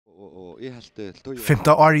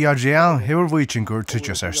Femta åriga Rea hever Víkingur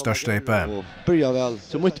tryggja seg største eipe. Börja väl.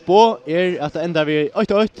 Så mitt på att ända vi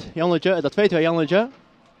 8-8 Janløgja, eller 2-2 Janløgja.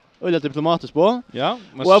 Och lite diplomatiskt på. Ja.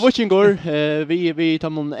 Och Víkingur vi tar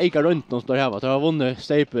någon eka runt någon där här va. Det har vunnit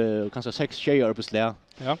Steipe kanske 6 tjejer på slä.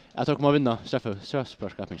 Ja. Jag tror kommer vinna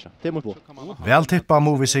straffsparkskapet. Det är mot på. Väl tippa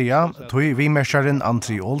må vi säga, tog vi mästaren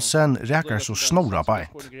Andri Olsen räkar så snora bait.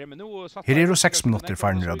 Här är det 6 minuter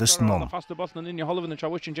farnare dysten någon. Fasta bollen in i halvan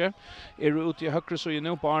av Víkingur. Är ut i högre så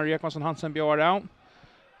nu på Arne Ekmansson Hansen björ out.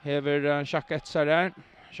 Hever Jack Etzer där.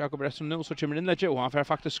 Jakob Resson nu så kommer in lägge och han får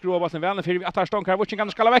faktiskt skruva bollen väl för vi att stånk här Víkingur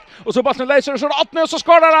kan skalla väck och så bollen läser så 18 och så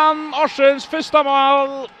skorar han Arsens första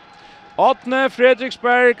mål. 8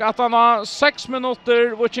 Fredriksberg att han har 6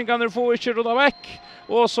 minuter Víkingur får inte rota väck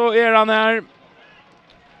och så är han här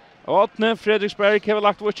 8 Fredriksberg har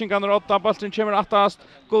lagt Víkingur 8 bollen kommer attast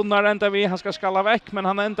Gunnar ända vi han ska skalla väck men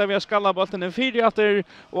han ända vi skalla bollen i 4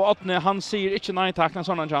 och 8 han ser inte nej tack en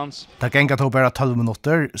sån chans. Det gänga tog bara 12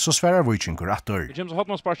 minuter så svarar Víkingur åter. James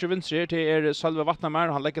Hotman sparkar vänster till Sölve Vattnamär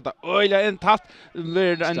han lägger det öliga in tatt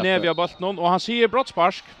med en nevia bollen och han ser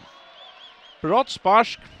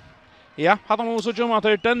brottspark. Ja, hade man så jumma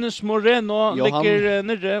att Dennis Moreno ligger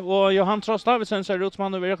nere och Johan Trostavisen ser ut som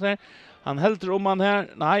han över där. Han häller om han här.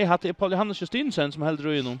 Nej, hade Paul Johannes Justinsen som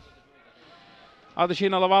häller i någon. Hade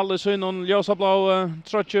Kina Lavalle så någon ljusa blå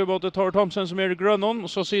trotche mot Tor Thompson som är grön och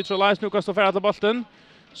så ser så Lies nu kastar för att bollen.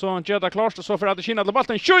 Så Jeda klart och så för att Kina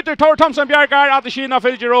bollen skjuter Tor Thompson Bjärgar att Kina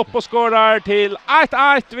följer upp och skorar till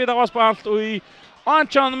 1-1 vid avspalt och i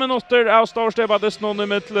 18 minuter av storstebades någon i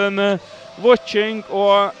mitten Víking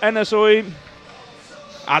och NSOI.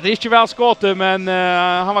 Ja, det är inte väl skottet men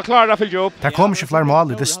han var klar att fylla upp. Det kom inte fler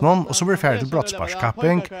mål i dysten och så blir färdig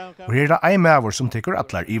brottsparkskapping och här är det en mäver som tycker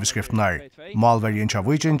atlar i beskrifterna. Målvärjen av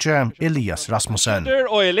Víkingur Elias Rasmussen.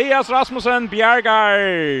 Och Elias Rasmussen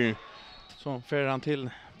bjärgar. Så för han till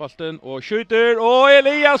bollen och skjuter och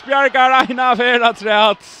Elias bjärgar ena för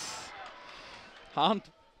trätt. Han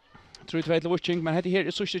tror det var Víking men det här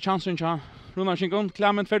är sista chansen ja. Runar Shingon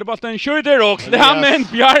Clement för bollen skjuter och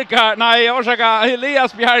Clement bjärgar. Nej, orsaka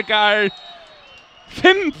Elias bjärgar.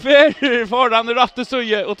 5-4 föran rätte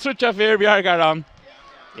suje och trutcha för bjärgar han.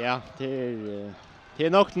 Ja, det är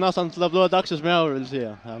nog nästan till att blå dags med vill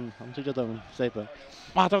säga. Han tycker att de säger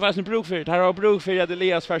Man har tagit en bruk för det här har bruk för att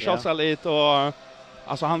Elias för chansa lite och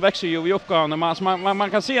alltså han växer ju i uppgången man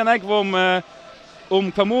kan se en ägg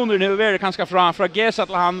om kommuner nu är det kanske från Gesa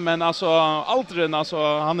till han men alltså Altren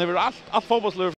alltså han är väl allt fotbollslur